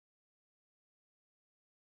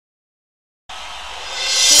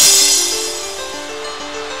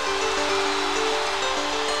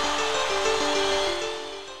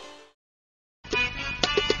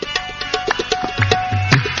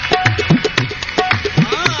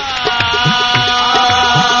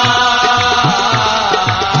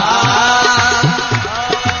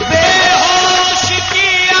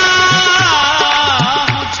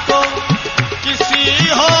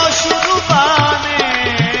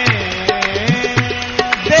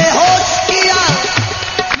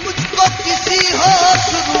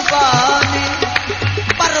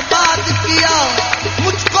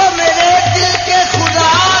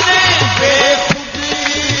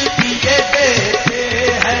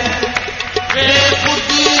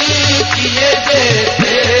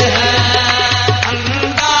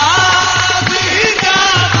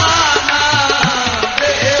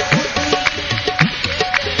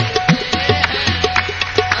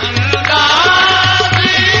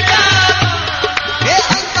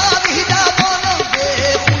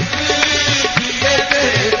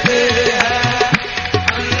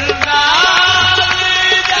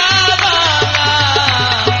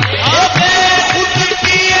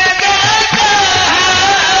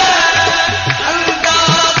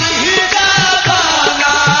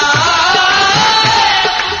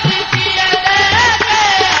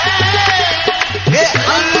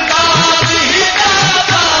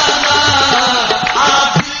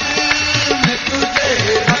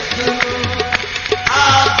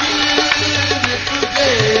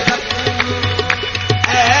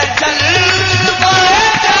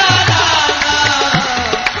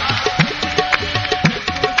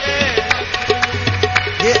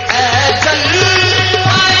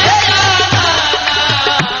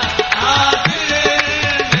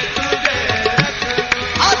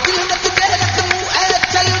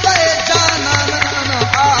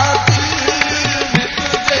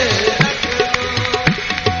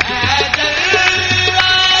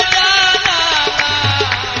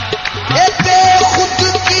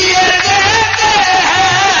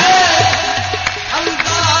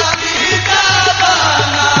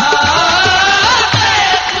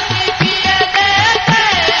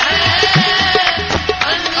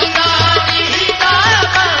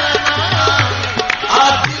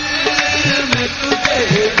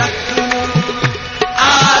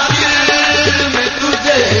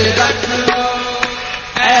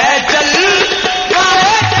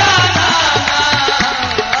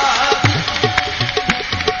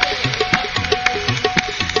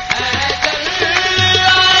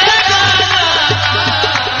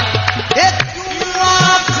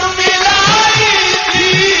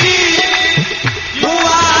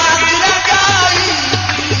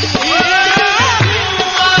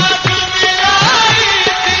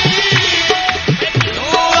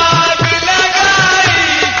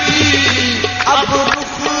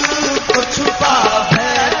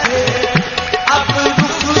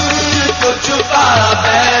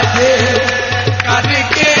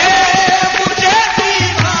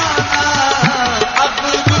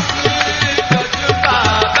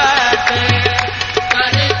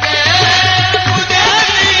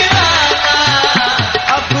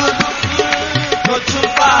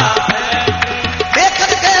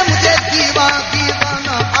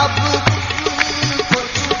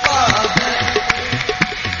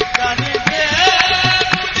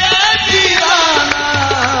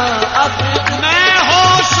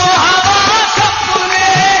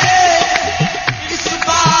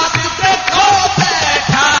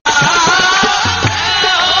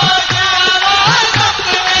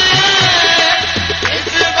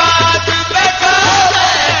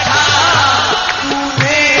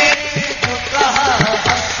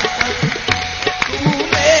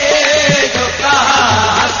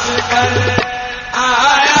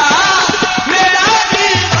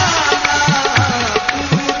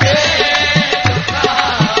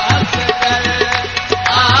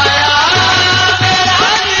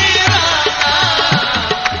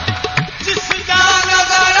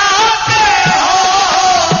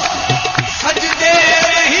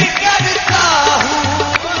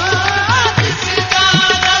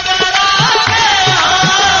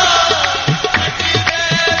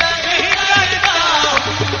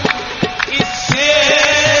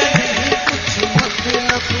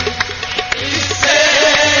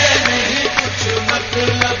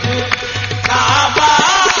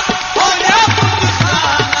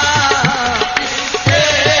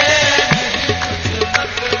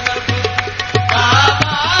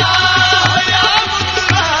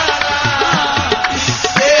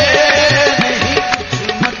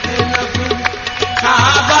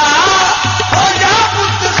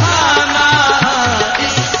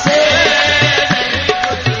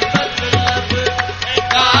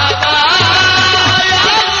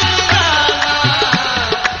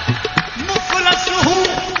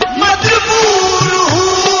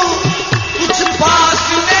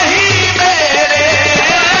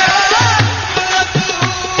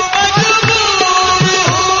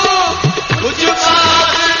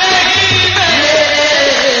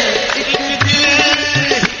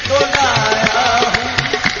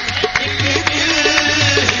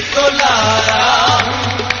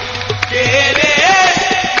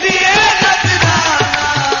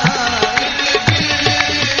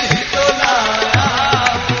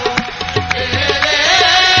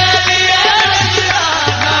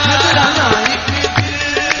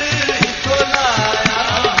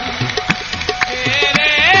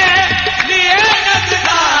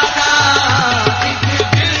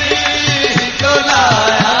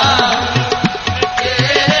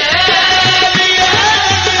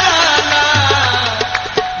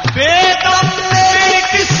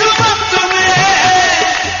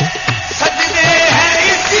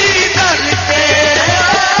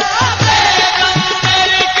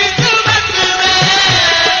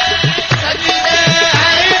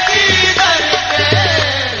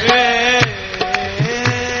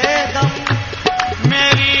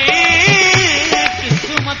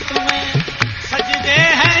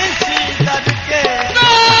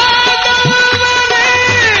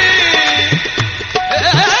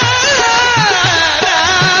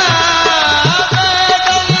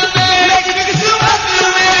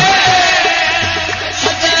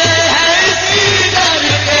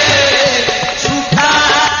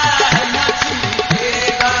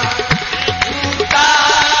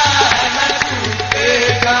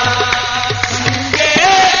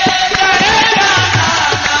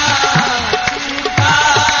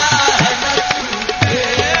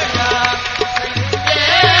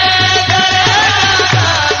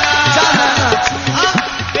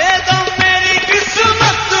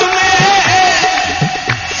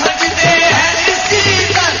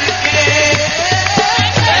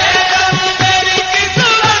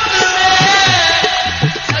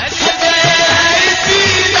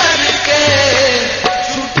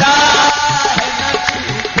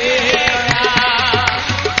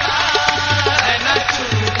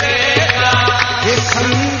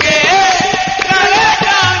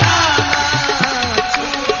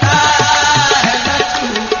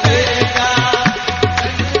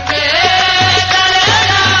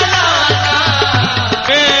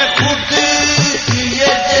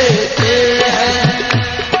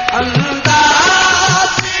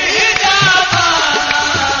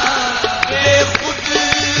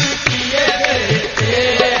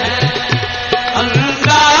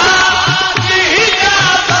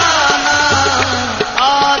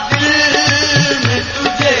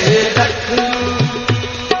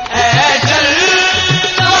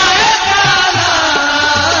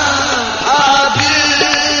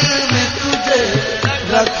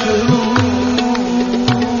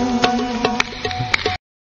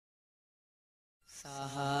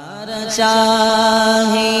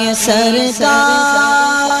चाहे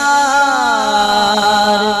सरकार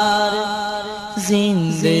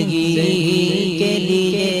जिंदगी के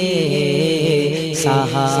लिए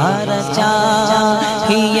सहारा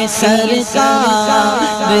चाहिए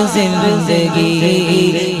सरकार जिंदगी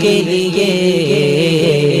के लिए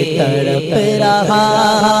तड़प रहा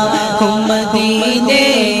हूँ मदीने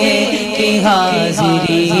की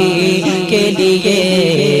हाजिरी के लिए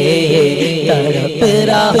तड़प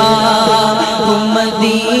रहा हूँ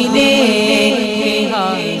मदीने की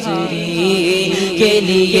हाजिरी के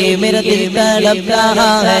लिए मेरा दिल तड़प रहा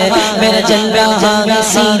है मेरा जल रहा है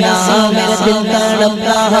सीना मेरा दिल तड़प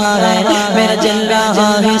रहा है मेरा जल रहा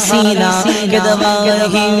है सीना कि दवा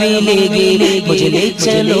वही मिलेगी मुझे ले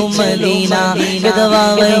चलो मदीना कि दवा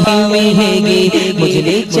वही मिलेगी मुझे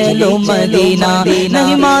ले चलो मदीना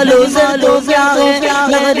नहीं मालूम चलो क्या है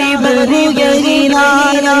गरीब हूँ यही ना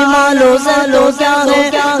नहीं मालूम चलो क्या है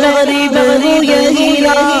गरीब हूँ यही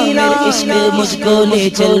ना मेरे इश्क मुझको ले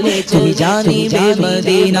चल तू जानी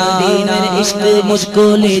मदीना मेरे इश्क मुझको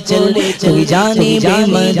ले चल तू जानी बे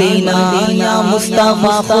मदीना या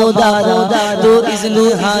मुस्तफा खुदा तो इज़्न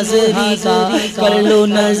हाज़िरी का कर लो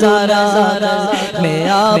नजारा मैं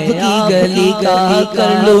आपकी गली का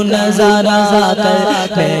कर लो नजारा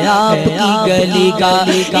मैं आपकी गली का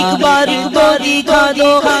एक बार तो दिखा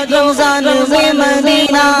दो रमजान में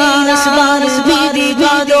मदीना इस बार भी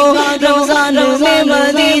दिखा दो रमजान में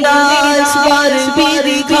मदीना इस बार भी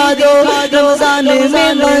दिखा दो रमजान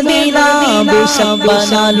में मदीना बेशक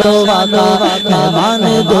बना लो आका मेहमान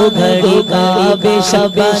दो घड़ी का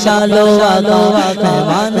बेशक बना लो आका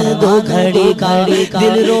मेहमान दो घड़ी का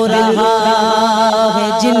दिल रो रहा है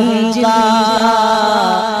जिनका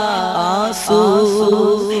आंसू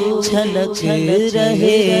छलक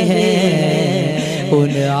रहे हैं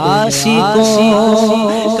उन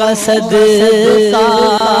आशिकों का सदका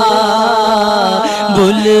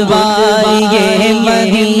बुलवाइए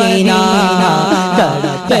मदीना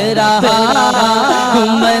तड़प रहा हूँ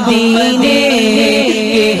मदीने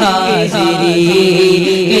की हाजिरी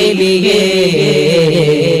के लिए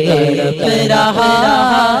तड़प रहा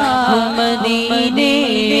हूँ मदीने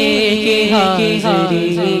की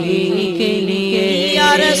हाजिरी के लिए या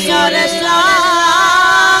रसूल अल्लाह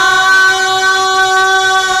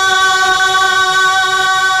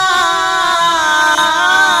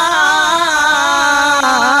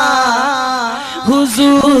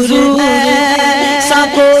हुजूर ऐसा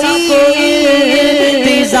कोई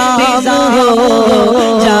इंतजाम हो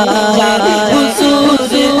जाए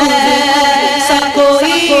हुजूर ऐसा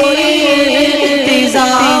कोई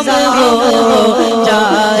इंतजाम हो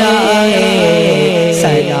जाए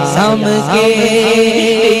सलाम के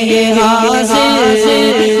ये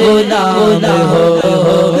हाज़िर गुलाम हो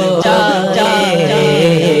जाए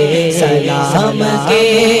सलाम के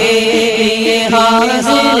ये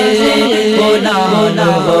हाज़िर गुलाम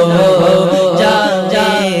हो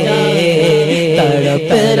जाए तड़प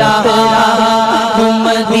रहा हूँ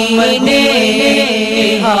मदीने की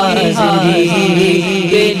हाज़िरी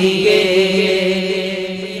के लिए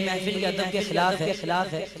महफिल के अदब के खिलाफ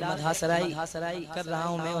है मदहासराई कर रहा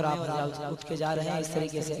हूँ मैं और आप उठ के जा रहे हैं इस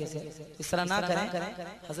तरीके से इस तरह ना करें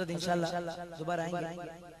हज़रत इंशाअल्लाह दोबारा आएंगे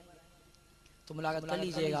तो मुलाकात कर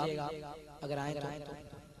लीजिएगा अगर आए तो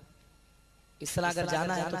इस तरह अगर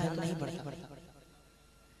जाना है तो फिर नहीं पड़ता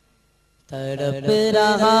तड़प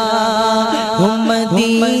रहा हूँ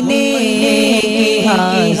मदीने की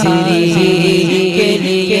हाज़िरी के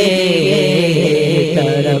लिए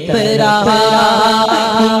तड़प रहा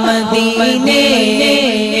हूँ मदीने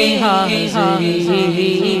की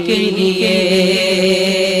हाज़िरी के लिए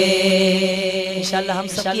इंशाअल्लाह हम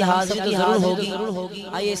सबकी हाज़िरी जरूर होगी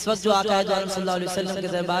आइए इस वक्त जो आका है सल्लल्लाहु अलैहि वसल्लम के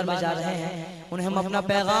दरबार में जा रहे हैं उन्हें हम अपना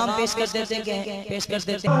पैगाम पेश कर देते हैं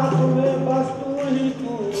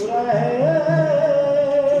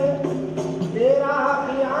तेरा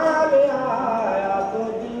ख्याल आया तो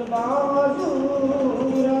दिल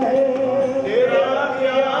बावजूद रहे तेरा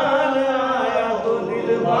ख्याल आया तो दिल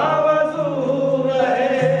बावजूद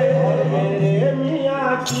रहे और मेरे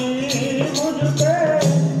मियां की मुझ पे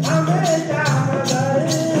हमेशा नजर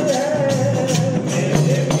है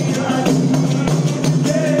मेरे मियां की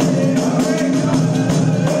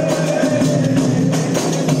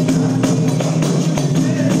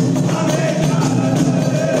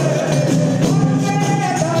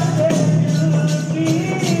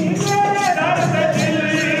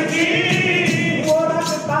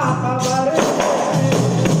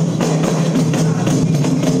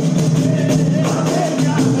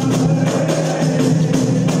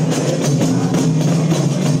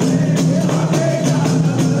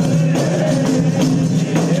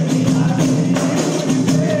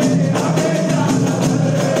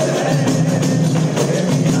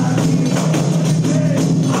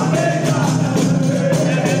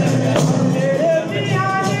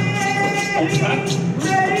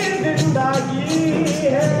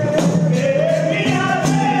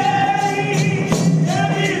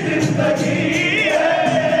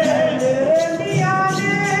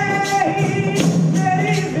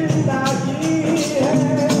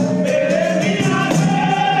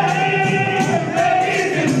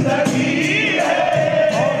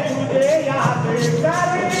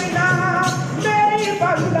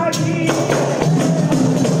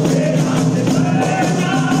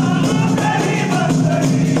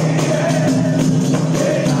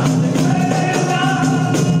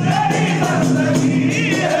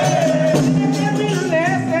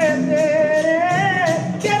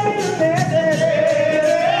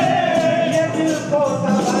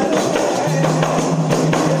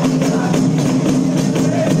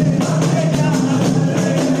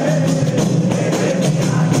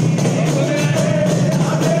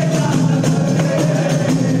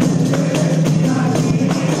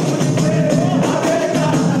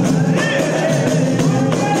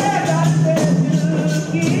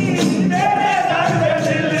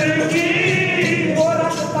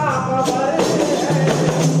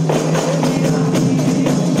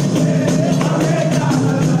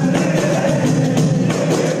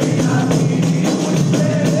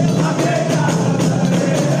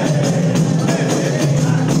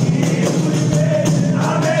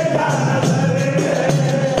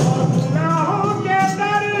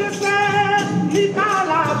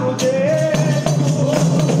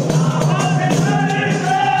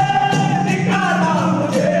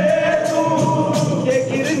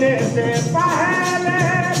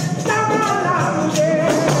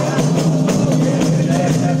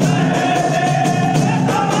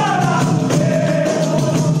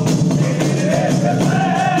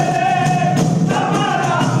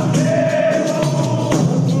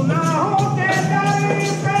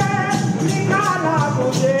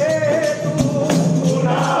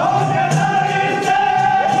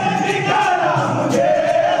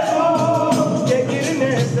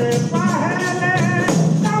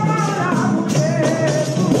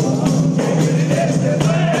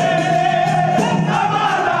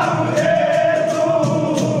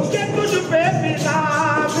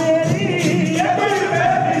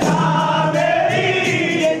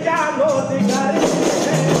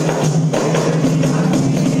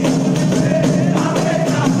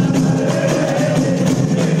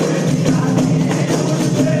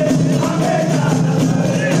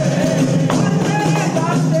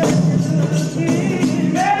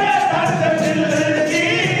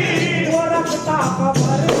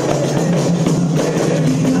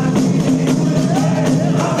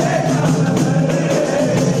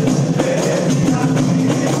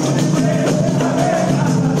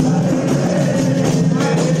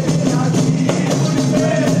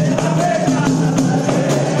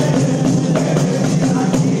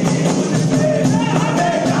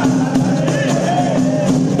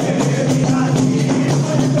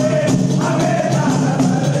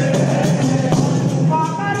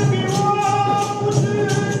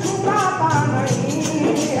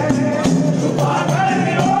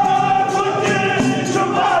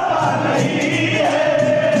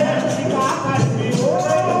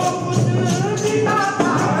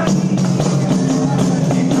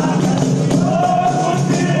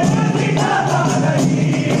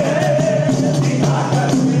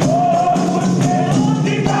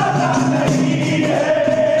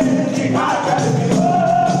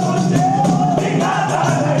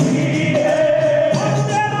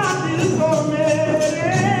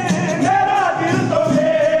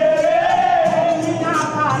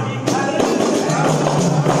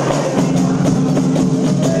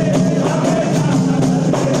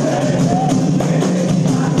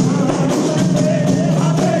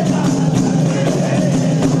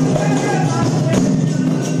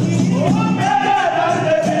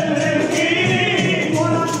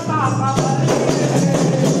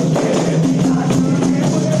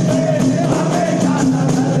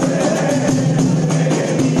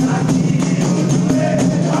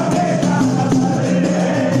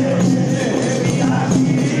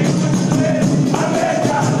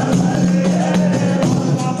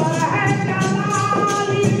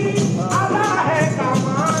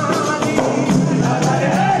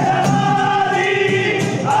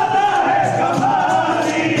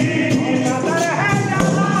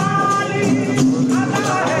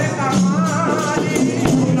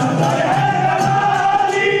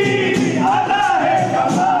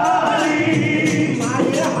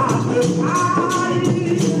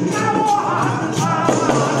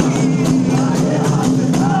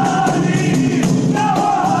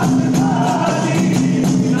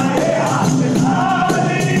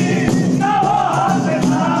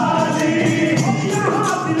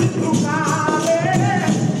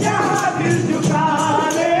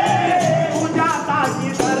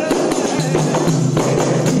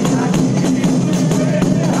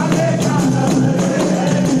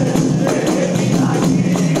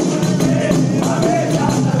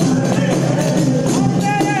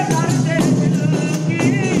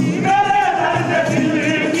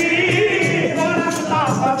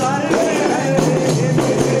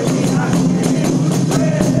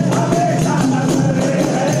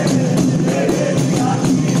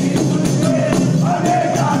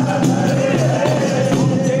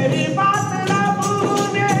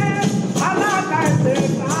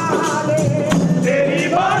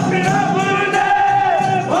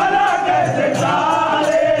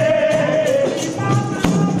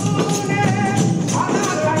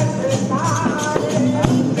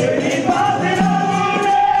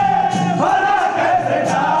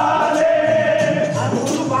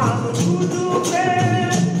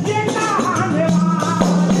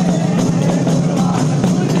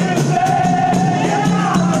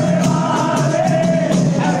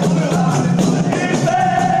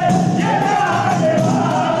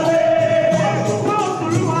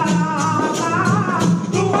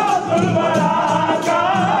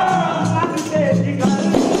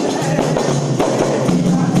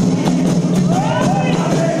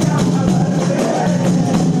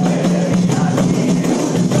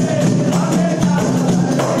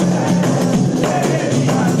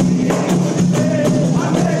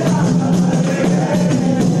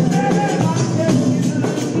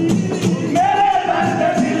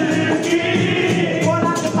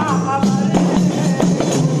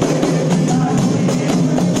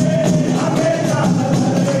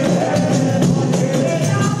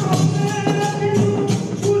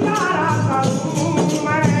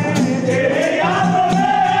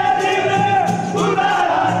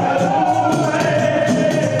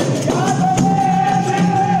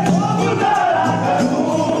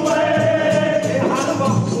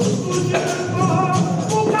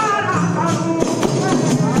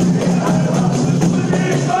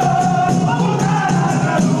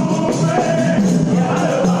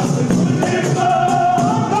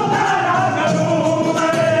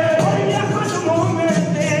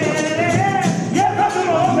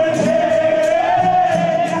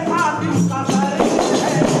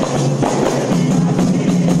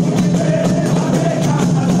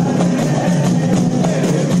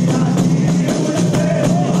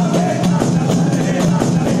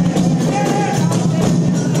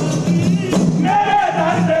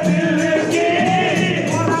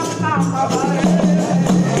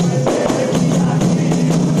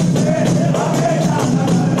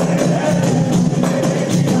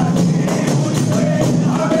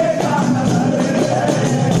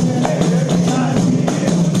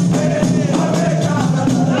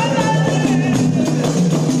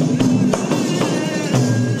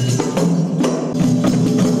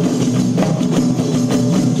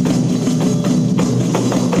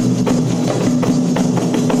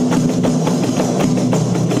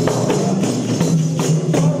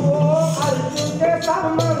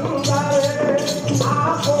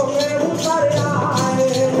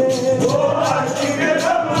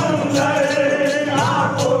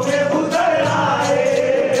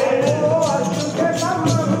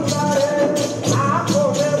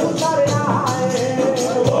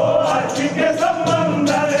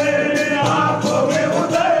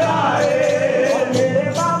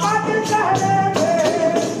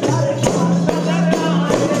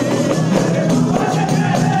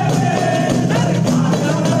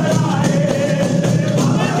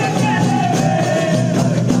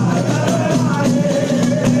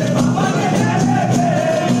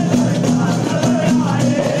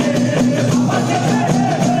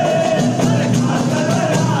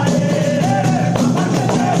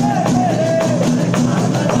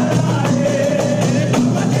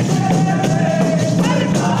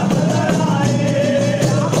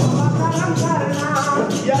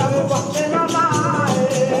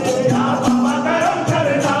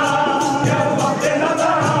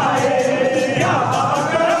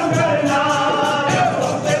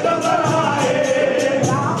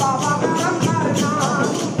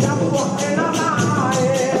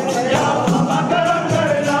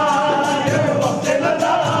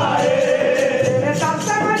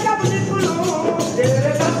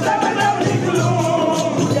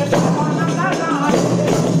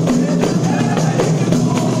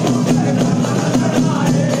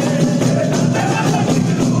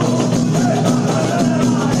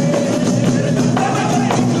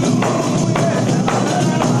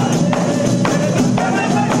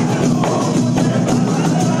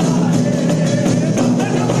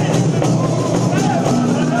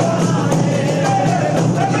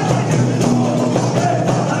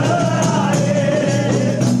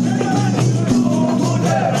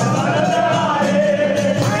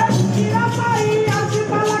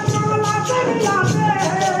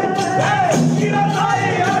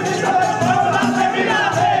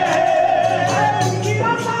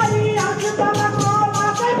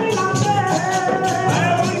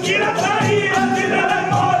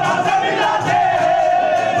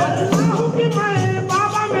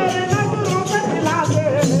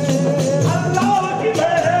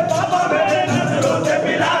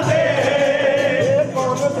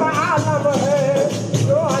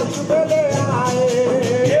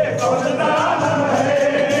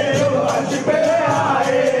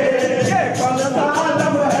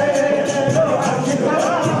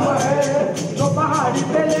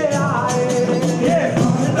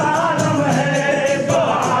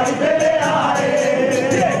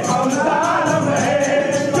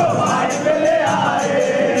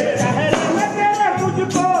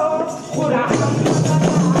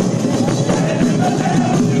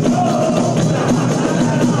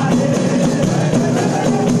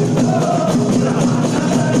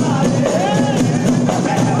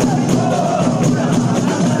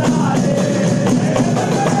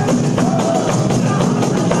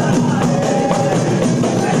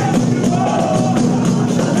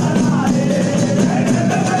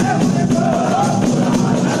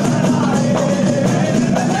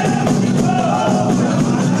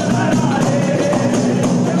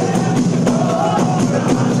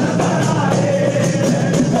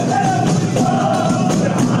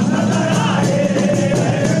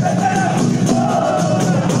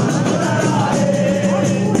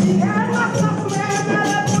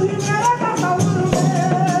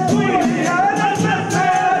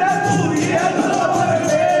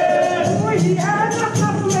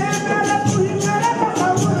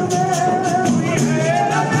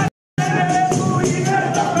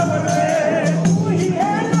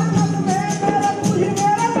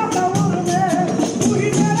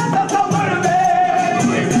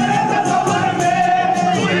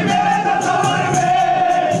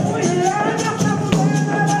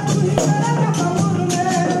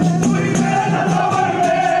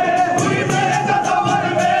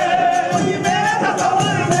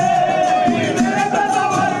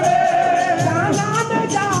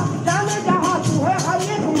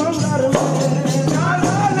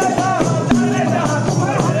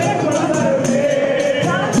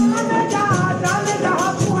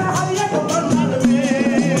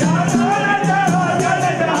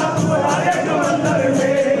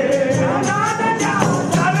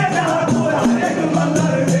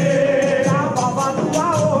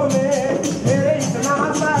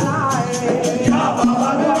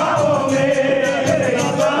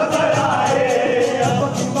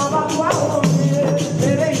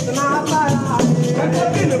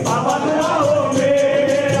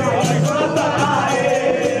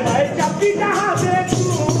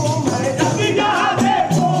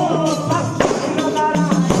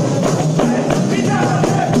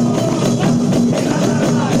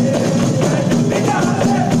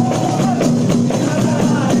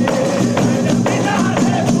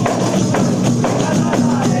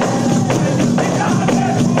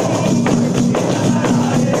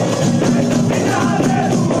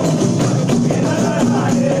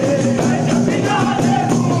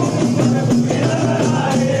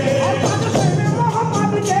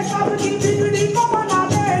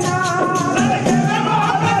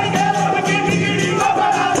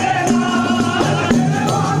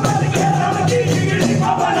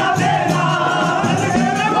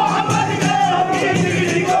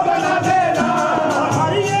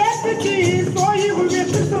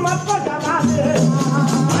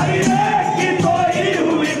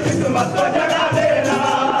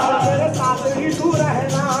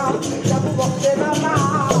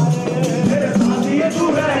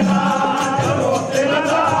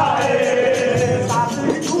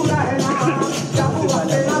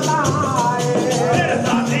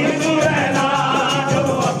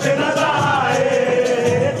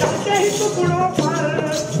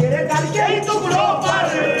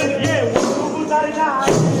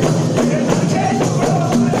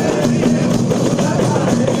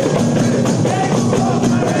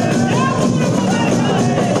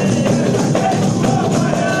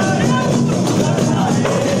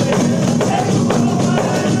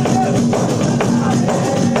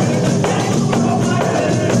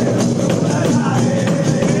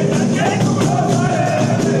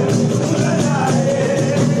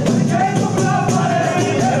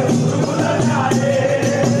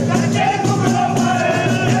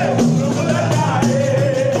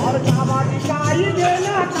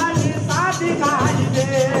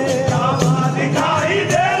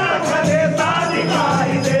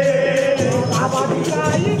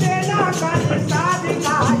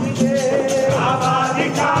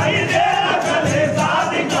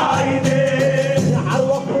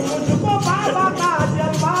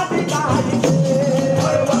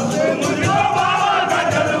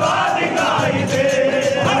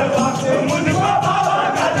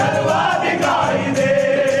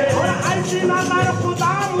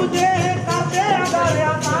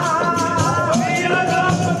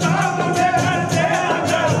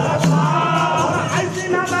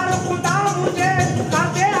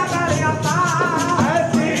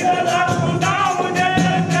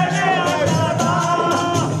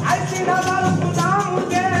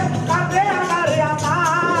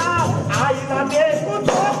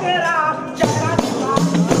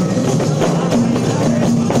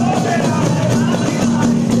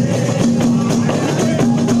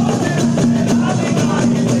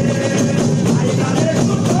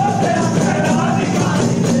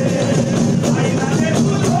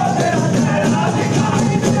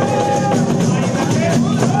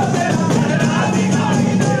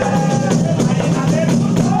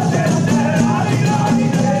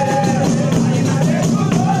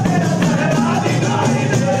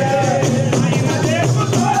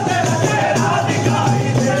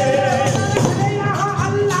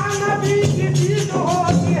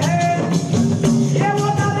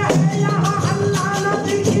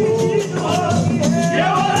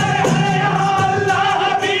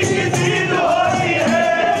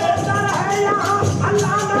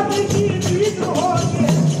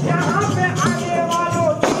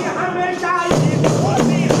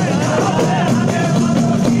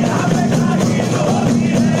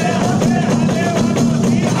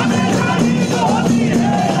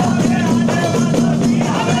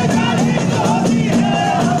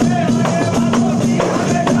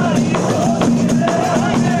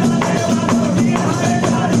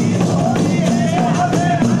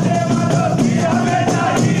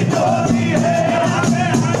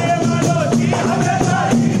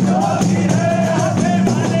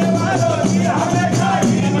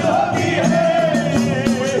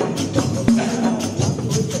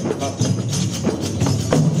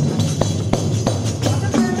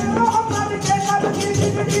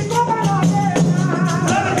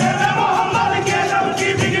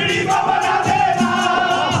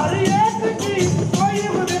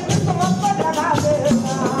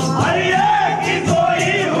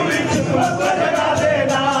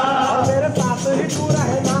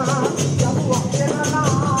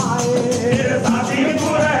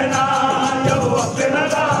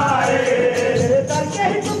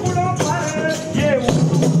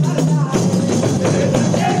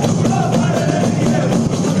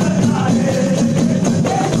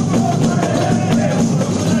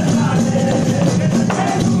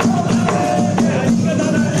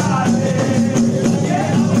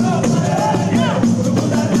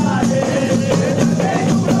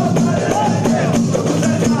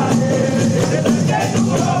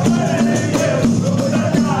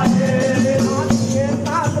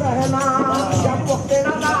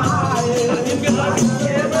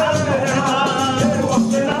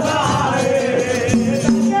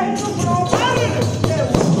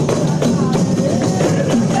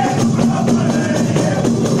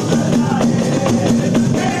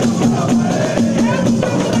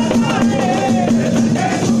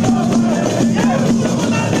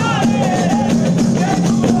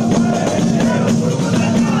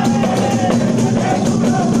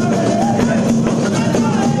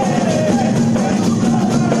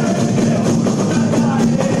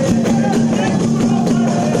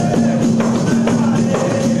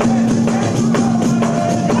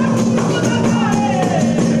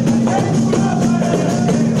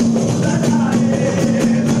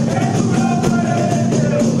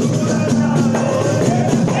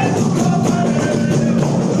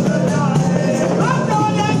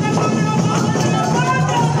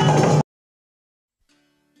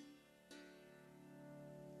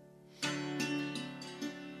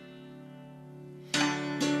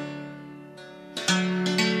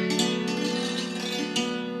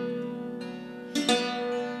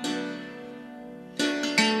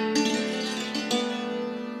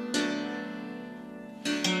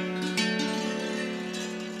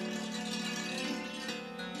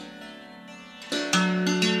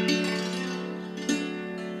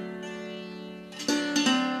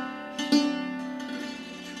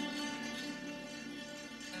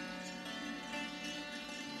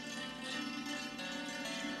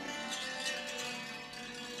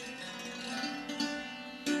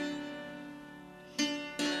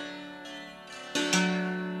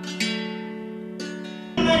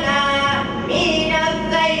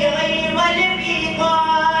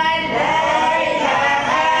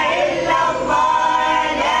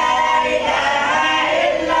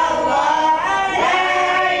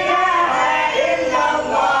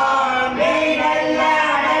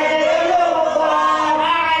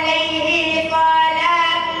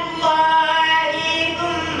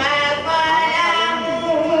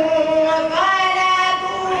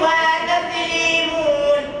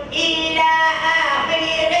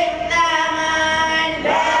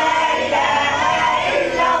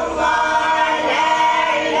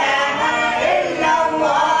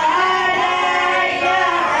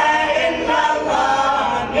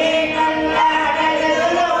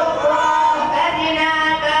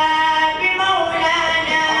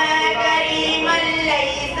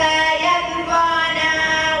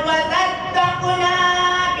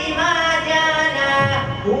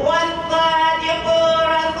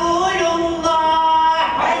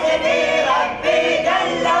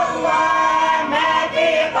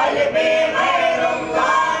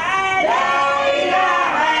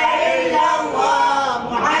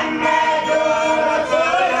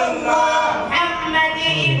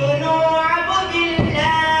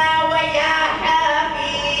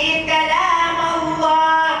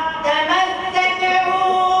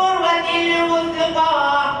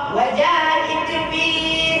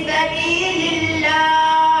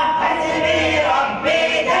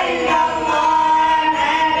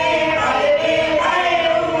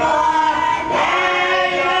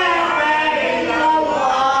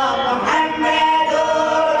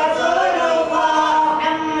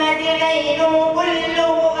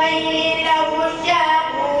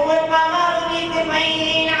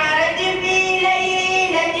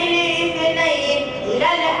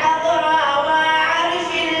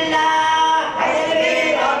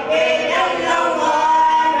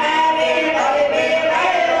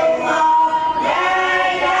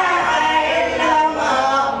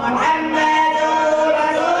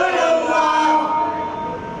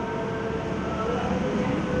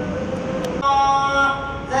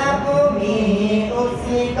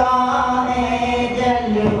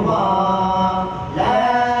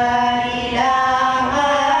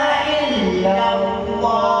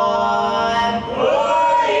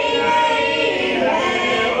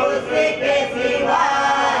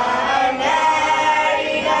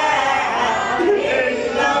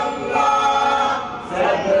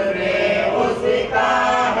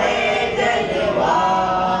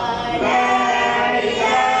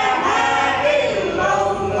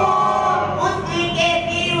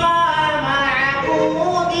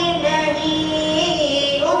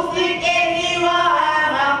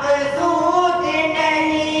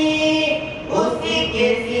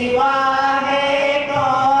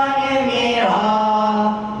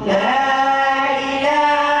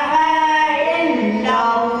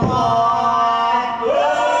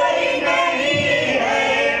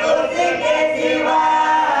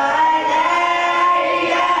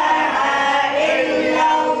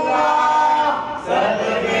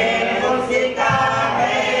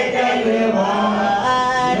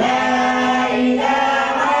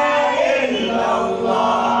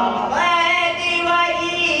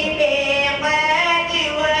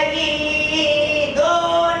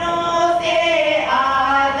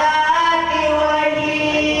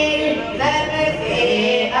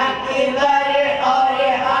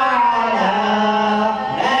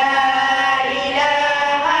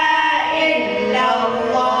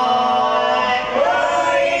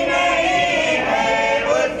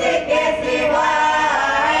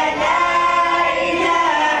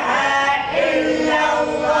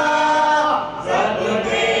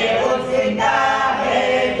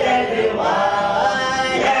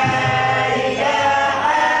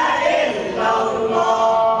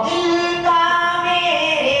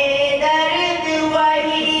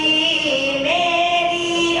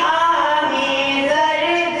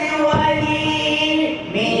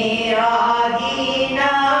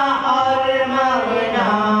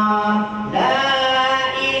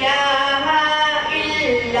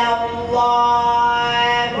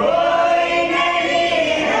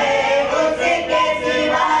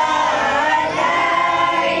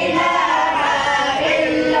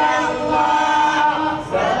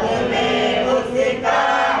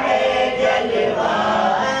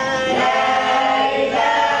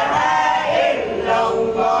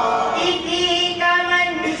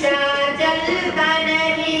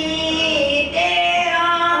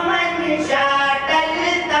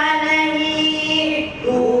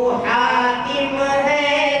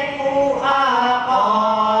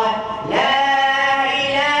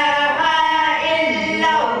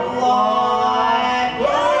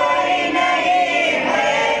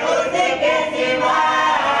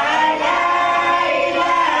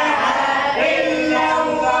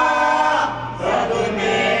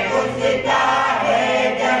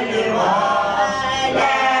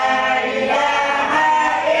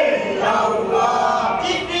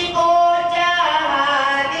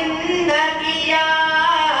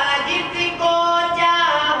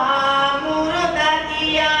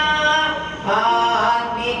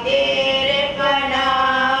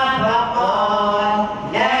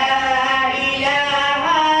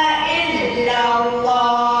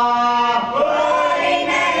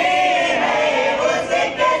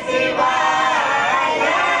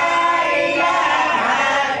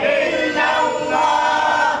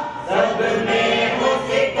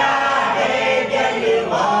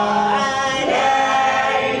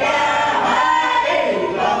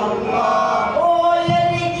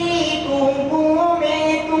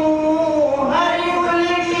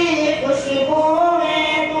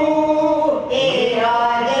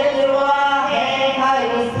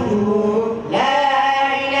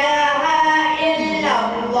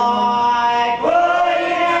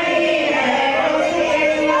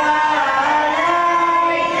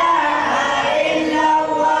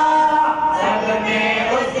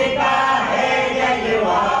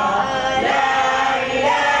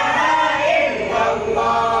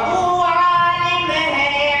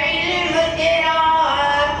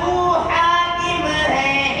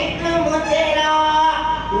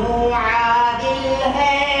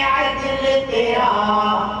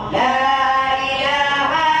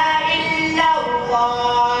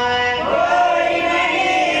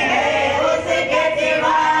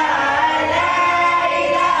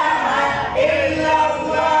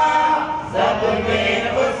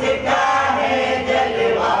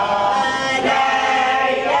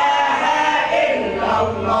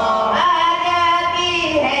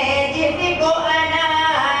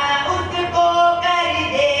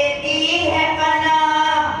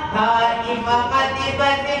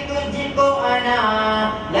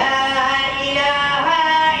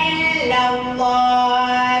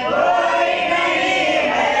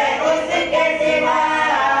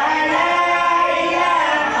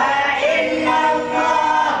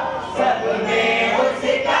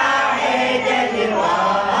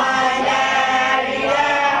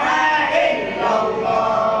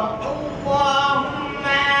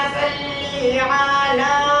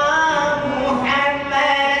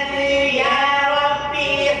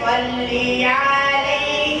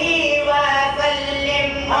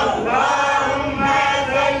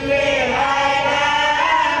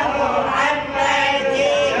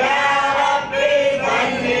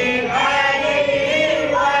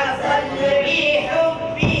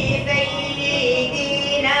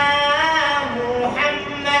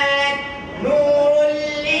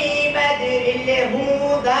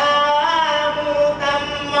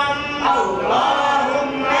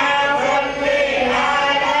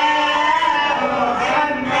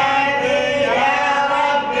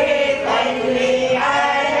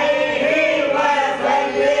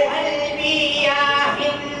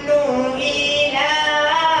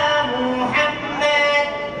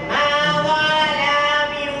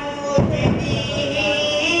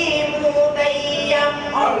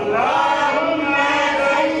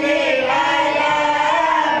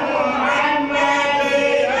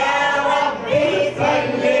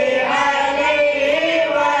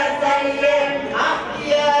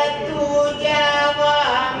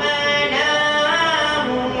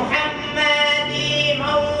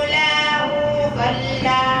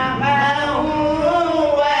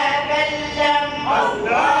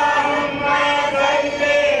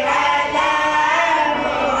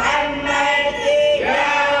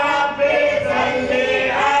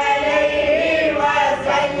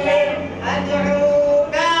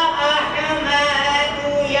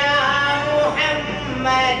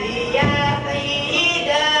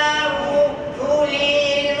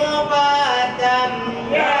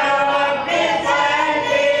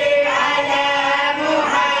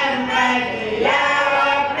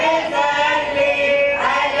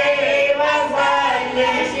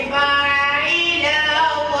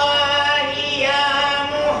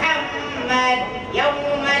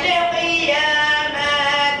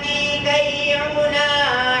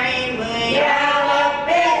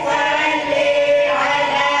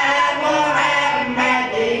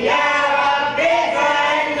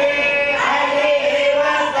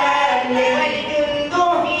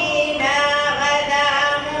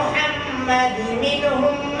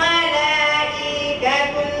منهم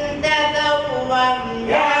ملائكة تكرم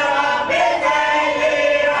يا رب صل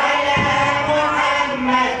على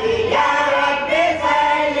محمد يا رب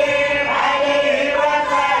صل عليه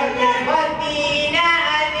وسلم والدين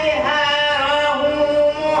أظهاره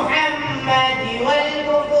محمد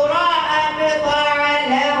والكفر أبطع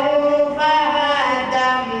له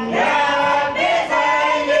فهدم يا رب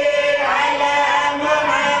صل على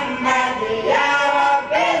محمد يا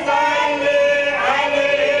رب صل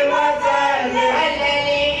عليه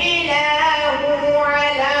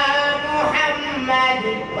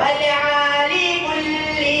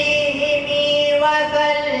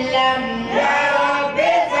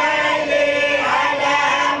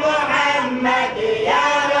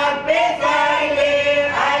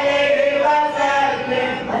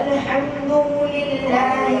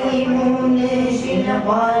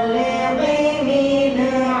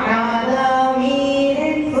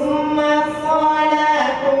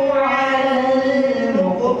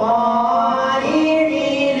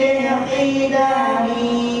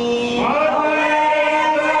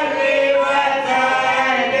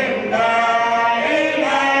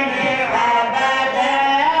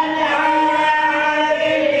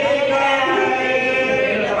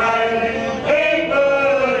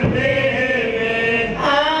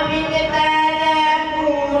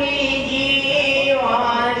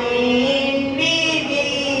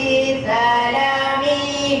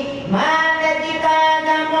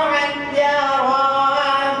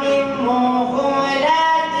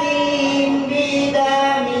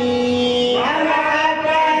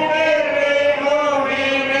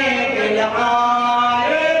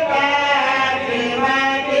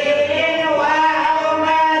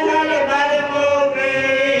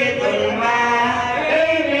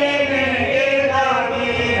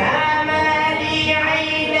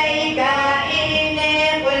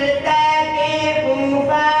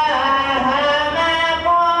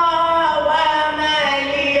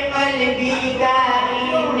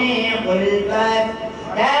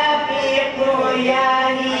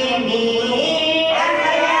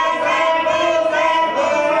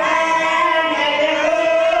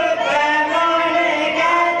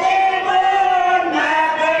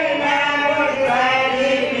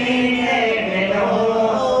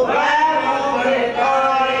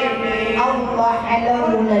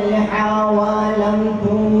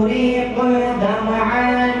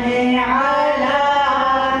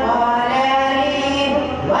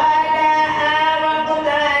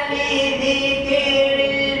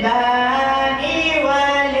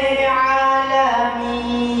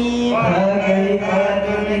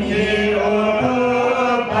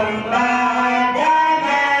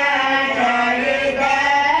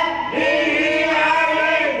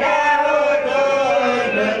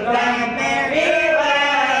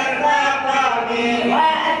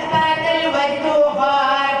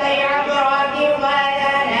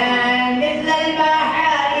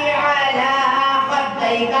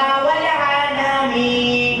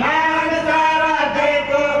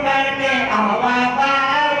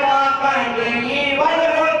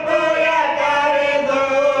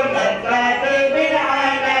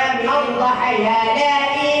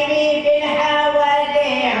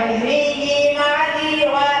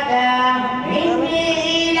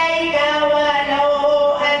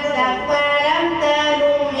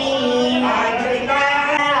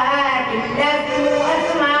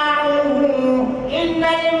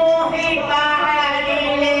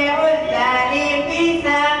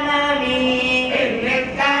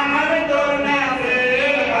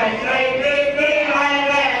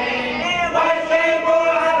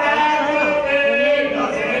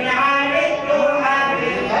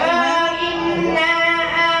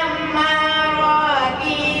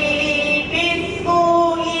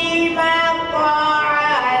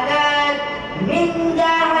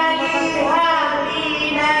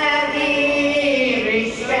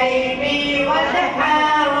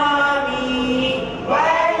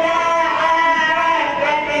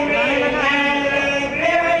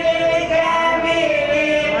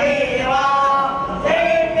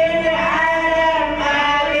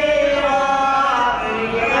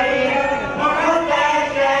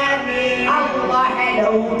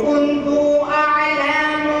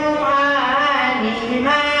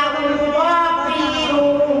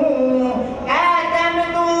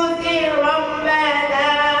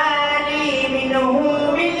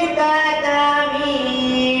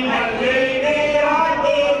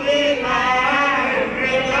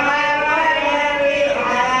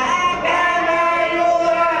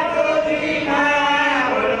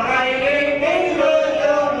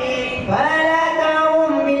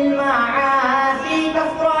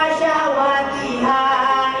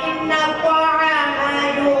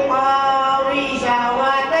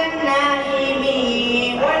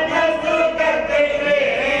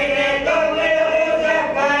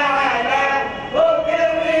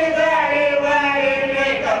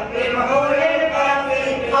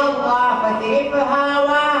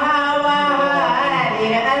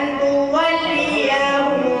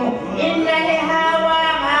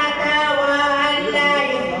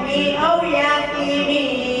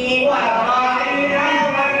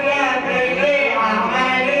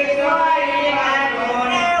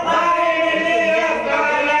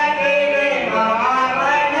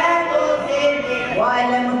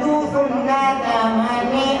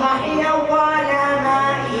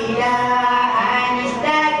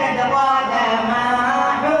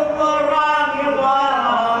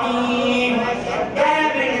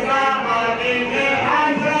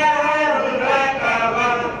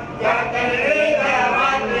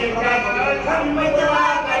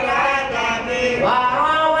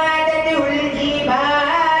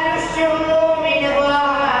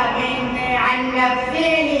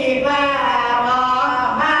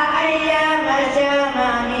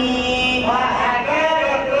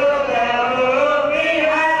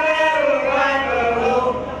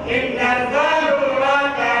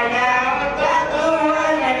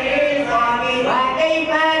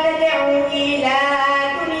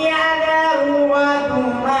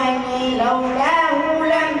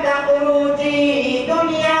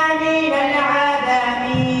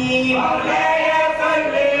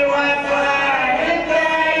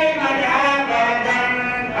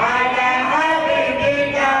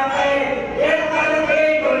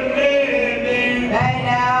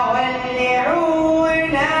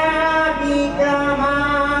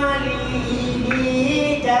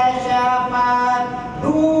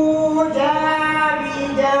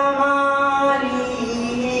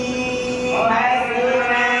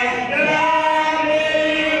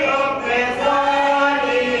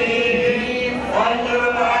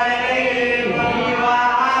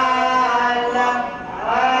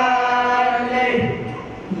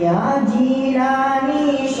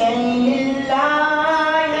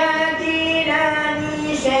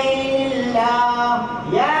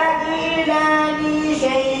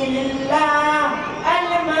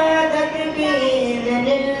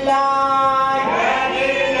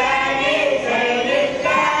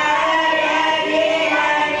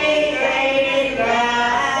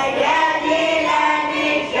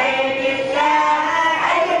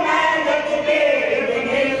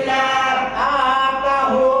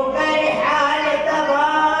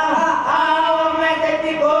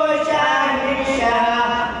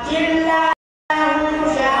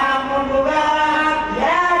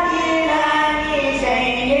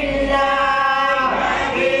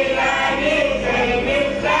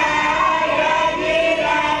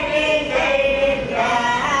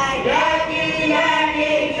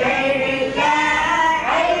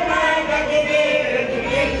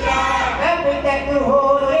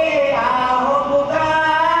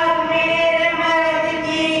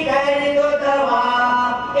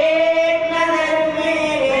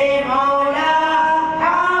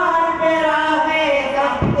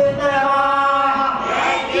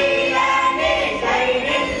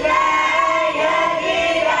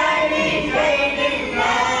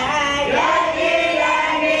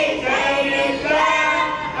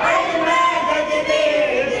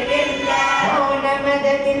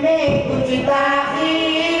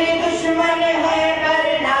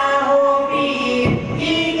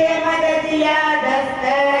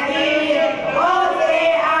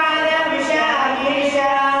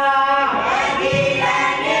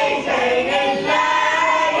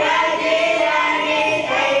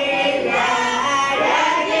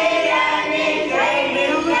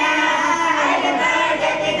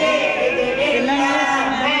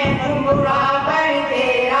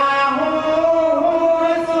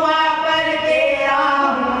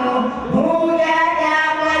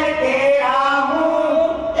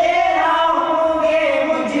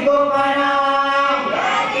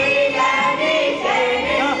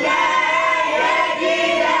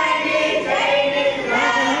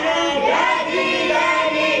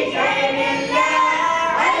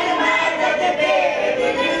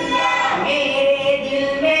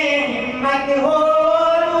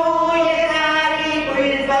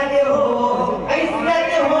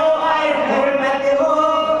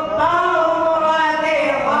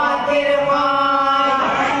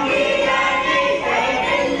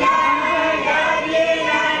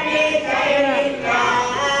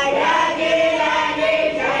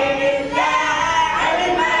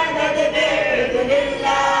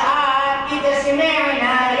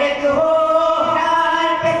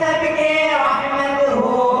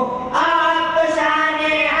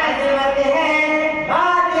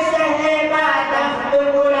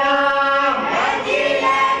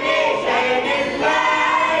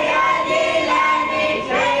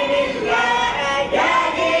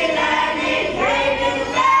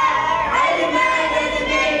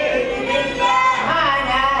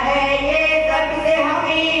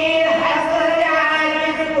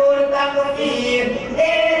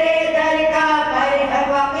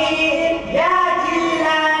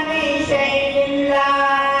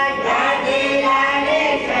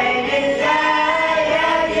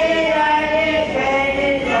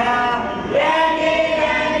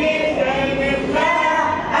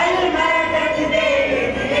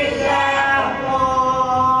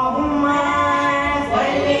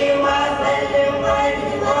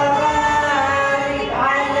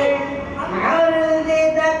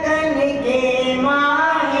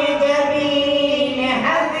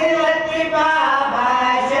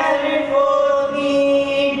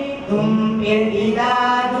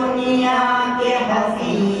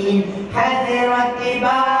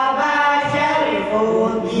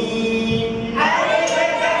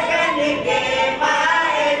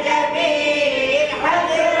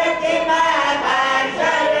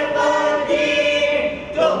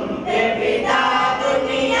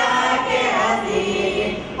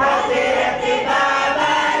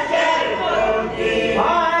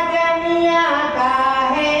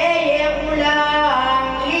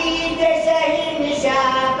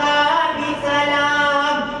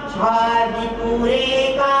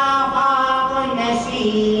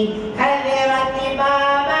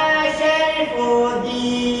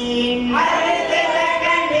शरफुद्दीन। अर्ज़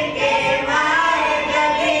सकंद के माए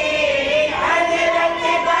जबीर हज़रत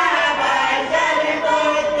बाबा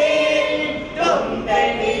शरफुद्दीन। तुम पे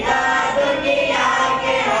फिदा दुनिया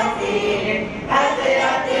के हसीन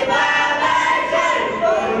हज़रत बाबा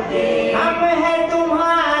शरफुद्दीन। हम हैं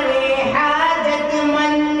तुम्हारे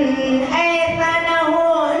हाजतमंद, ऐसा न हो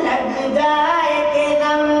लग जाए के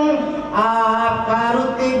दम। आपका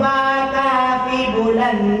रुतबा काफी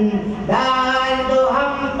बुलंद, डाल दो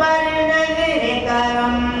हम पर नज़र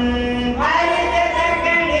करम। अर्ज़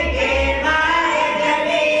सकंद के माए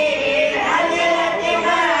जबीर हज़रत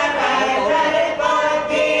बाबा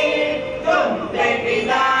शरफुद्दीन। तुम पे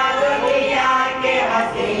फिदा दुनिया के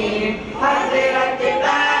हसीन हज़रत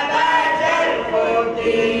बाबा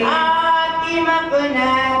शरफुद्दीन। आपकी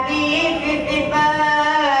मक़नातीस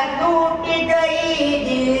सिफ़ात लूट गई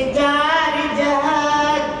दिल चार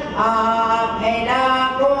जहात। आप है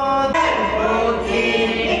लाखों शरफुद्दीन।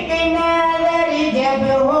 एक नज़र जब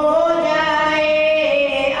हो जाए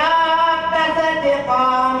आपका सदक़ा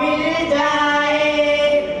मिल जाए।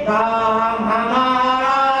 काम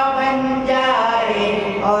हमारा बन जाए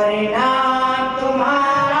और नाम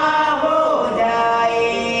तुम्हारा हो जाए।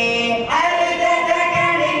 अर्ज़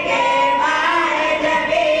सकंद के माए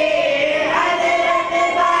जबीर हज़रत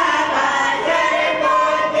बाबा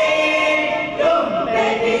शरफुद्दीन। तुम पे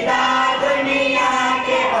फिदा दुनिया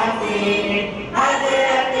के हसीन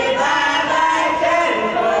हज़रत बाबा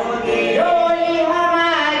शरफुद्दीन। झोली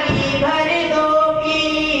हमारी भर दो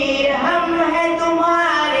पीर, हम हैं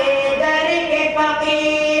तुम्हारे दर के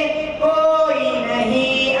फ़कीर। कोई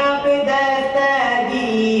नहीं अब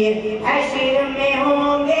दस्तगीर, हश्र में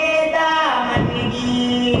होंगे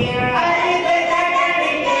दामनगीर। अर्ज़ सकंद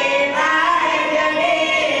के माए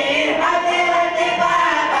जबीर हज़रत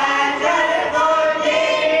बाबा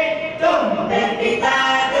शरफुद्दीन। तुम पे फिदा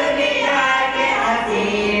दुनिया के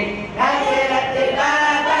हसीन हज़रत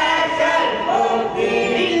बाबा शरफुद्दीन।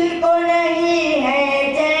 दिल को नहीं है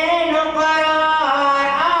चैन करार,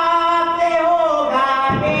 आपसे होगा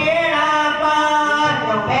बेड़ा पार।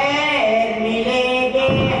 खैर मिलेंगे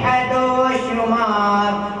हदो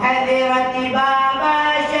शुमार हज़रत बाबा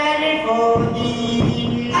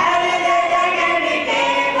शरफुद्दीन। अर्ज़ सकंद के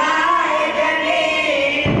माए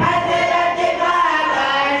जबीर हज़रत बाबा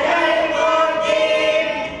शरफुद्दीन।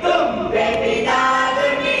 तुम पे फिदा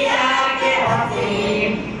दुनिया के हसीन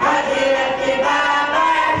हज़रत बाबा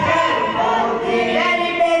शरफुद्दीन। दर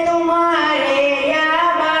पे तुम्हारे या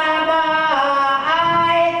बाबा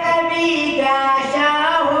आए कभी क्या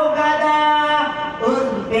शाह गदा। उस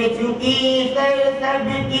पे झुकी सर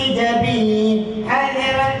सबकी जबीन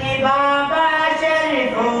हज़रत बाबा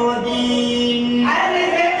शरफुद्दीन।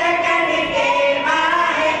 अर्ज़ सकंद के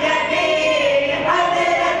माए जबीर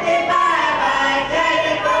हज़रत बाबा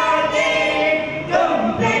शरफुद्दीन। तुम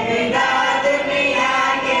पे फिदा दुनिया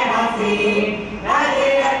के हसीन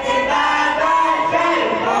हज़रत बाबा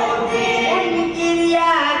शरफुद्दीन। उनकी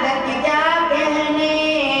रियासत क्या कहने,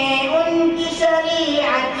 उनकी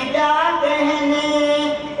शरीयत क्या कहने,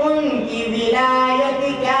 उनकी विलायत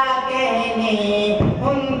क्या कहने,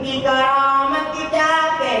 उनकी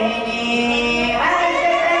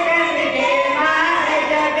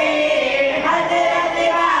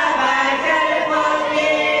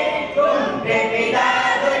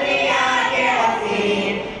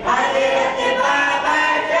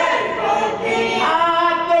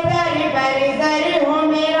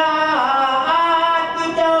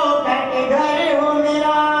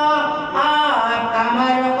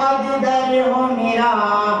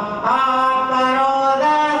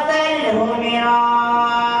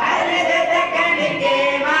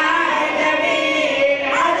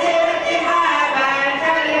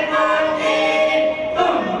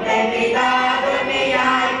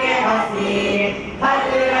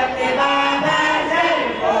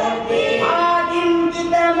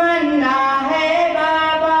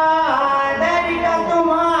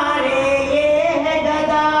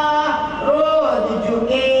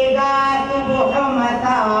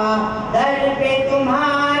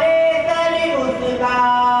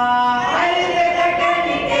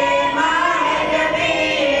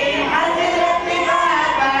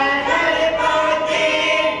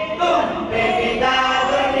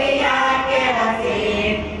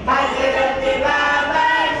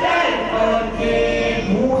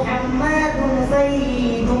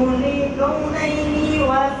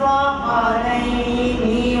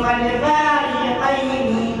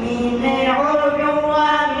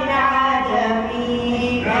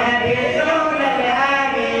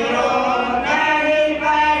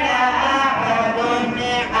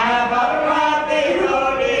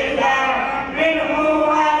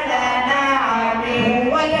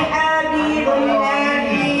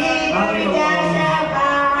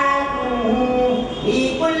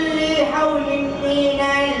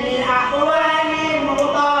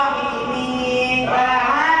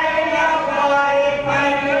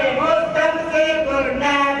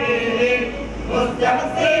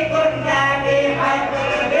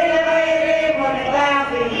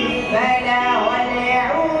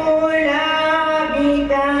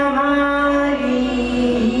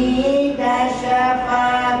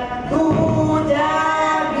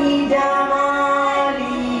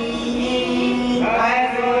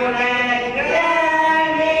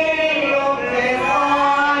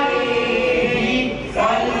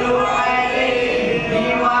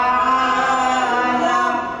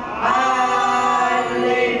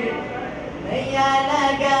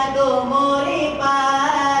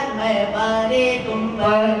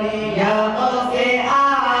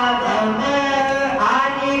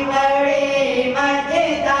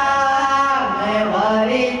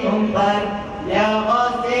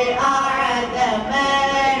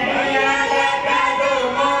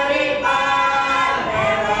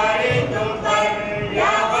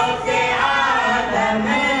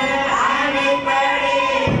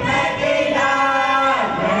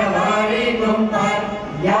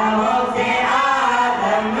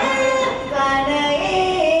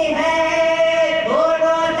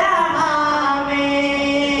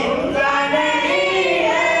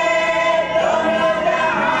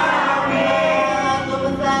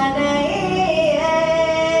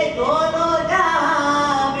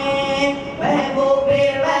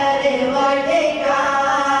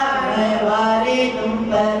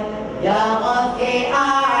या गौसे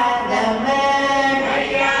आज़म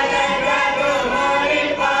हैया लगा तुम्हारी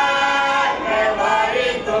बात मैं वारी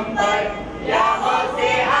तुम पर या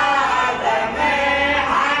गौसे आज़म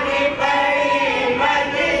आगे पड़ी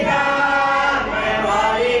मदीना मैं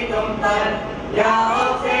वारी तुम पर या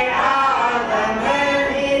गौसे आज़म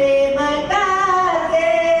मेरे मकान से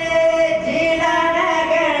जिला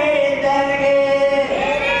नगर तक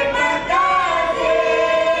मेरे मकान से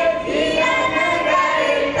जिला नगर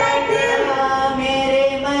तक मेरे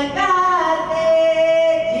मकान से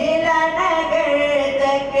जिला नगर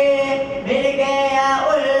तक मिल गया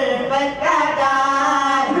उल्फत का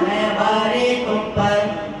तार मैं वारे तुम पर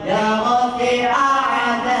या गौसे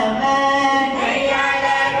आज़म हैया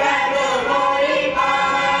लगा तुम्हारी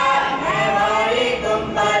बात मैं वारी तुम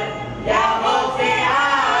पर या गौसे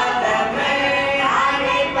आज़म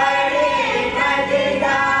आगे पड़ी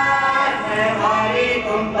मदीदार मैं वारी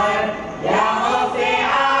तुम पर या गौसे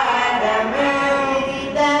आज़म मेरी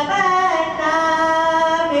तमन्ना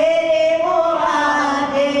मेरे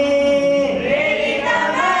मुरादे मेरी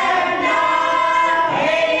तमन्ना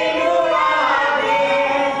मेरी मुरादे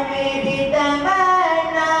मेरी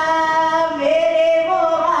तमन्ना मेरे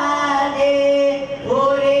मुरादे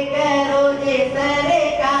पूरे करो जी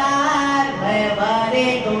सरकार मैं वारे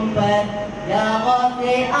तुम पर या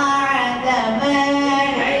गौसे आज़म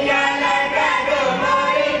हैया लगा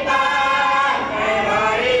तुम्हारी बात मैं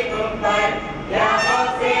वारी तुम पर या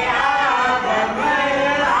गौसे आज़म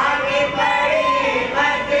आगे पड़ी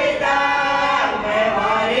मदीदार मैं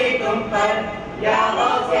वारी तुम पर या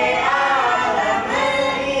गौसे आज़म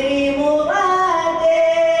मेरी मुरादे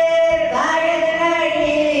जायज़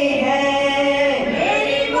नहीं है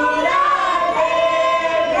मेरी मुरादे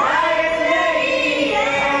जायज़ नहीं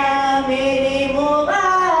है मेरी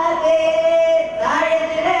मुरादे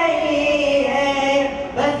जायज़ नहीं है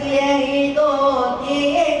बस यही तो थी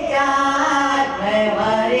एक चाहत मैं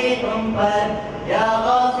वारे तुम पर या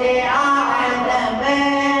गौसे आज़म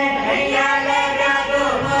हैया लगा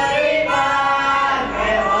तुम्हारी बात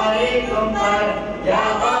मैं वारी तुम पर या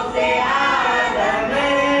गौसे आज़म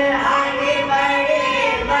आगे बड़ी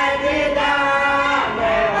मदीदार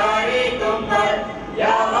मैं वारी तुम पर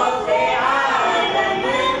या गौसे आज़म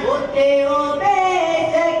होते हो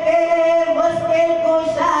बेशक मुश्किल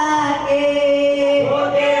कुशा के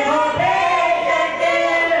होते हो बेशक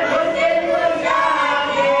मुश्किल कुशा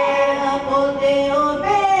के होते हो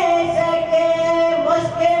बेशक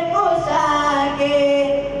मुश्किल कुशा के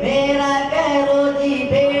मेरा करो जी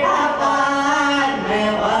बेड़ा पार मैं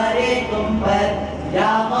वारे तुम पर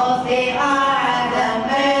या गौसे आज़म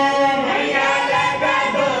हैया लगा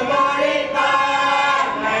तुम्हारी बात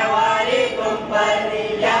मैं वारी तुम पर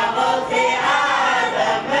या गौसे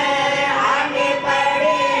आज़म आगे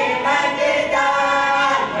पड़ी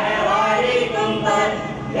मदीदार मैं वारी तुम पर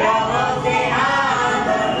या गौसे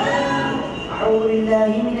आज़म أعوذ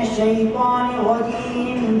بالله من الشيطان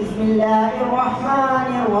الرجيم بسم الله الرحمن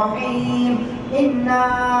الرحيم إنا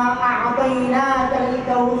أعطيناك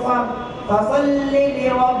الكوثر فصل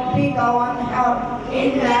لربك وانحر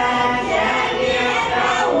إن شانئك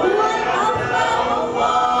هو الأبتر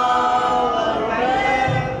الله أكبر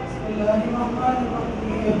بسم الله الرحمن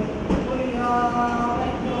الرحيم قل يا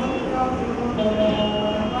أيها الكافرون لا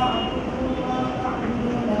أعبد ما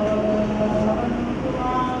تعبدون ولا أنتم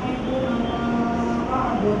عابدون ما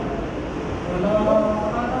أعبد ولا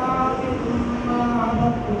أنا عابد ما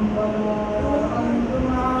عبدتم ولا أنتم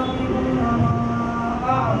عابدون ما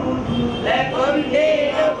أعبد لكم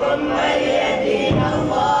دينكم ولي دين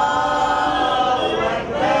الله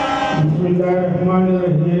أكبر بسم الله الرحمن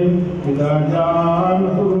الرحيم إذا جاء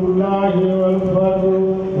نصر الله والفتح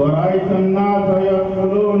ورأيت الناس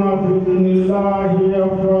يدخلون في دين الله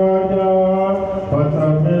أفواجا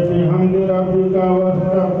فسبح بحمد ربك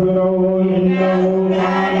واستغفره إنه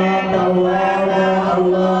كان توابا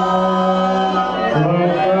الله أكبر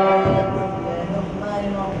الرحمن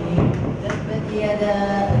الرحيم تبت يدا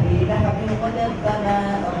أبي لهب وتب ما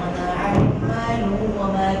أغنى عنه ماله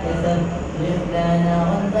وما كسب يصلى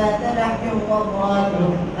نارا ذات لهب وامرأته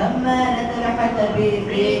همالة الحطب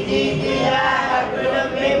في جيدها حبل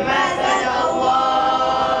من مسد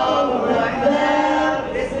الله أكبر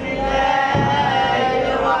بسم الله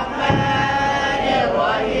الرحمن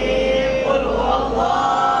الرحيم قل هو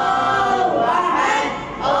الله أحد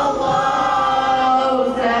الله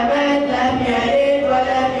الصمد لم يلد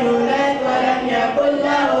ولم يولد ولم يكن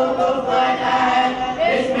له كفوا أحد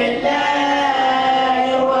بسم الله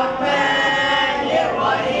الرحمن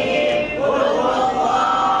الرحيم قل هو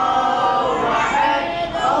الله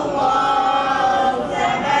أحد الله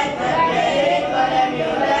الصمد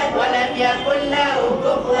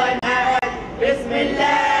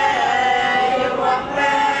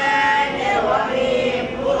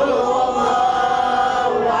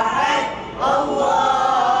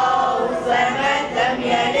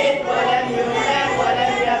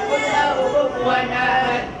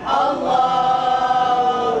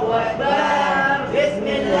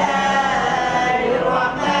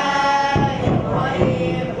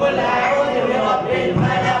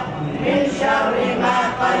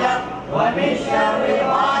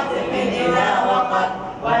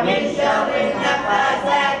ومن شر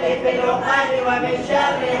النفاثات في العقد ومن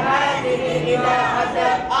شر حاسد إذا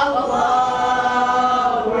حسد. الله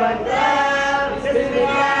أكبر. بسم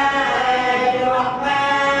الله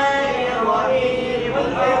الرحمن الرحيم. قل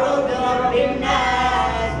أعوذ برب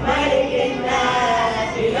الناس ملك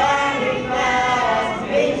الناس إله الناس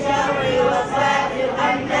من شر الوسواس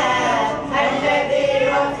الخناس الذي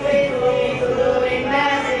يوسوس في صدور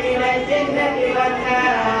الناس من الجنة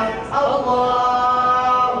والناس.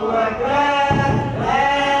 الله أكبر. لا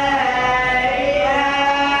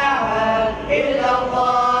إله إلا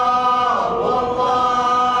الله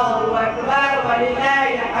والله أكبر ولله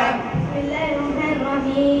الحمد. بسم الله الرحمن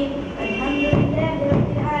الرحيم. الحمد لله رب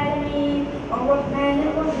العالمين الرحمن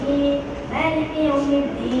الرحيم مالك يوم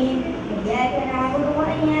الدين إياك نعبد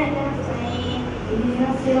وإياك نستعين اهدنا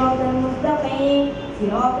الصراط المستقيم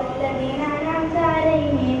صراط الذين أنعمت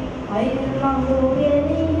عليهم غير المغضوب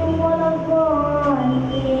عليهم ولا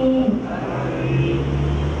الضالين.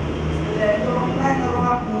 بسم الله الرحمن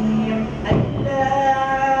الرحيم.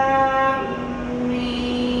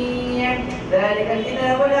 آمين. ذلك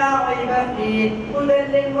الكتاب لا ريب فيه هدى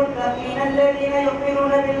للمتقين الذين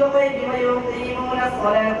يؤمنون بالغيب ويقيمون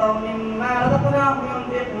الصلاة ومما رزقناهم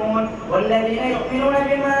ينفقون والذين يؤمنون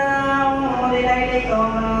بما أنزل إليك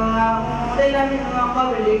وما أنزل من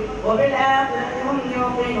قبلك وبالآخرة هم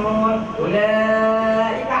يوقنون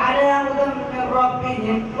أولئك على هدى من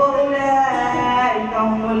ربهم وأولئك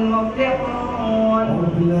هم المفلحون. أعوذ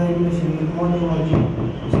بالله من الشيطان الرجيم.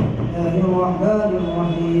 بسم الله الرحمن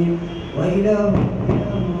الرحيم. وإلهكم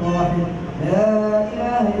إله واحد لا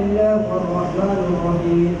إله إلا هو الرحمن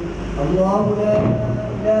الرحيم. الله لا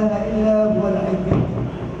إله إلا هو الحي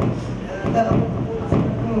لا تأخذه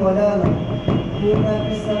سنة ولا نوم له ما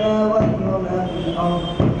في السماوات وما في الأرض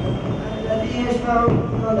الذي يشفع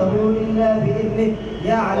عنده إلا بإذنه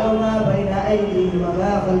يعلم ما بين أيديهم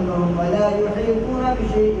وما خلفهم ولا يحيطون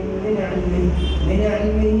بشيء من علمه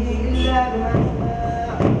إلا بما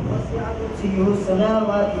شاء وسع كرسيه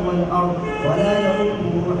السماوات والأرض ولا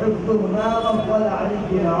يؤوده حفظهما وهو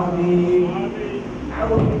العلي العظيم.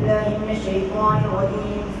 أعوذ بالله من الشيطان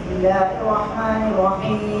الرجيم. بسم الله الرحمن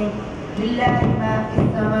الرحيم. لله ما في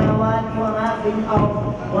السماوات وما في الأرض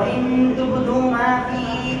وإن تبدوا ما في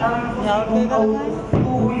أنفسكم أو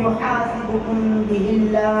تخفوه يحاسبكم به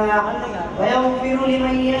الله ويغفر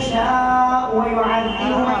لمن يشاء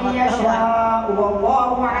ويعذب من يشاء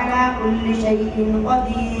والله على كل شيء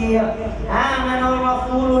قدير. آمن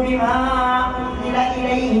الرسول بما أنزل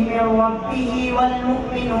إليه من ربه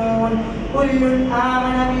والمؤمنون كل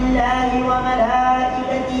آمن بالله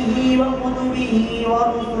وملائكته وكتبه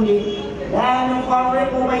ورسله لا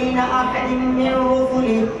نفرق بين أحد من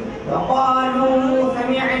رسله وقالوا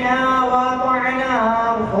سمعنا وأطعنا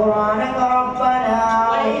غفرانك ربنا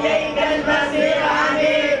وإليك المصير.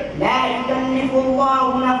 آمين. لا يكلف الله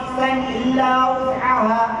نفسا إلا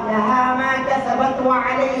وسعها لها ما كسبت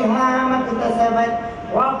وعليها ما اكتسبت.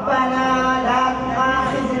 ربنا لا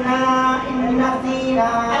تؤاخذنا إن نسينا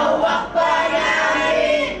أو أخطأنا.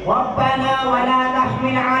 ربنا ولا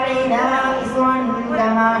تحمل علينا إصرا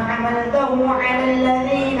كما حملته على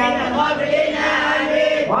الذين من قبلنا.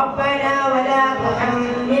 ربنا ولا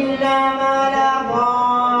تحملنا ما لا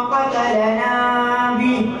طاقة لنا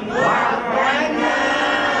به واعف عنا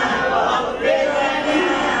واغفر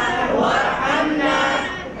لنا وارحمنا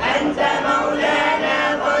أنت مولانا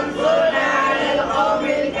فانصرنا على القوم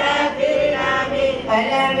الكافرين. آمين.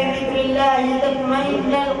 ألا بذكر الله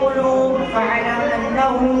تطمئن القلوب فاعلم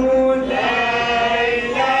أنه لا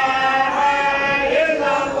إله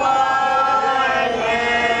إلا الله. لا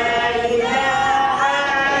إله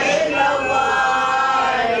إلا الله.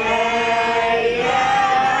 لا إله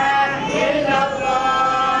إلا الله.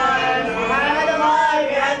 سبحان الله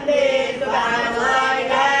بحمده سبحان الله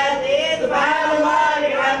العظيم. سبحان الله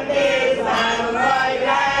بحمده سبحان الله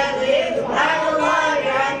العظيم. سبحان الله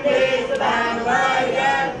بحمده سبحان الله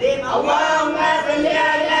العظيم. اللهم صل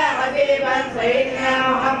على حبيبا سيدنا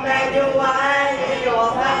محمد وآله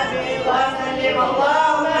وصحبه وسلم.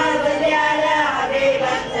 اللهم صل على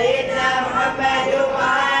حبيبا سيدنا محمد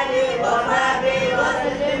وآله وصحبه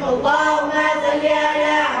وسلم. اللهم صل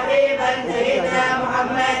على حبيبا سيدنا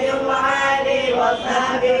محمد وآله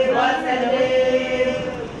وصحبه وسلم.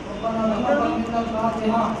 ربنا تقبل منا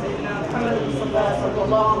الفاتحة. سيدنا محمد صلى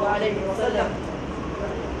الله عليه وسلم.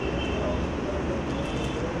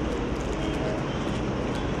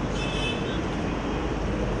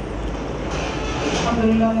 الحمد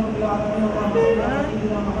لله رب العالمين الرحمن الرحيم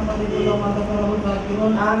سيدنا محمد كل ما ذكره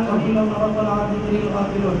الذاكرون وكل ما رب العالمين به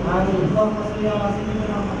الغافلون. اللهم صل على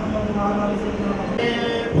سيدنا محمد وعلى ال سيدنا محمد.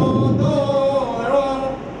 الفطور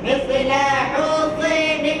مثل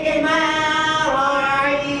حصن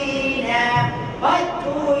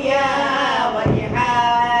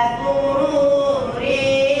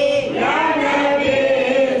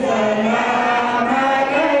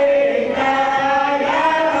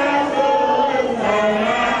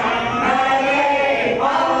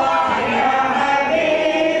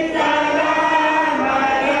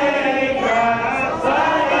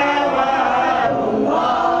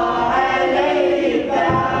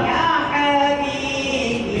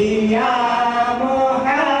إياك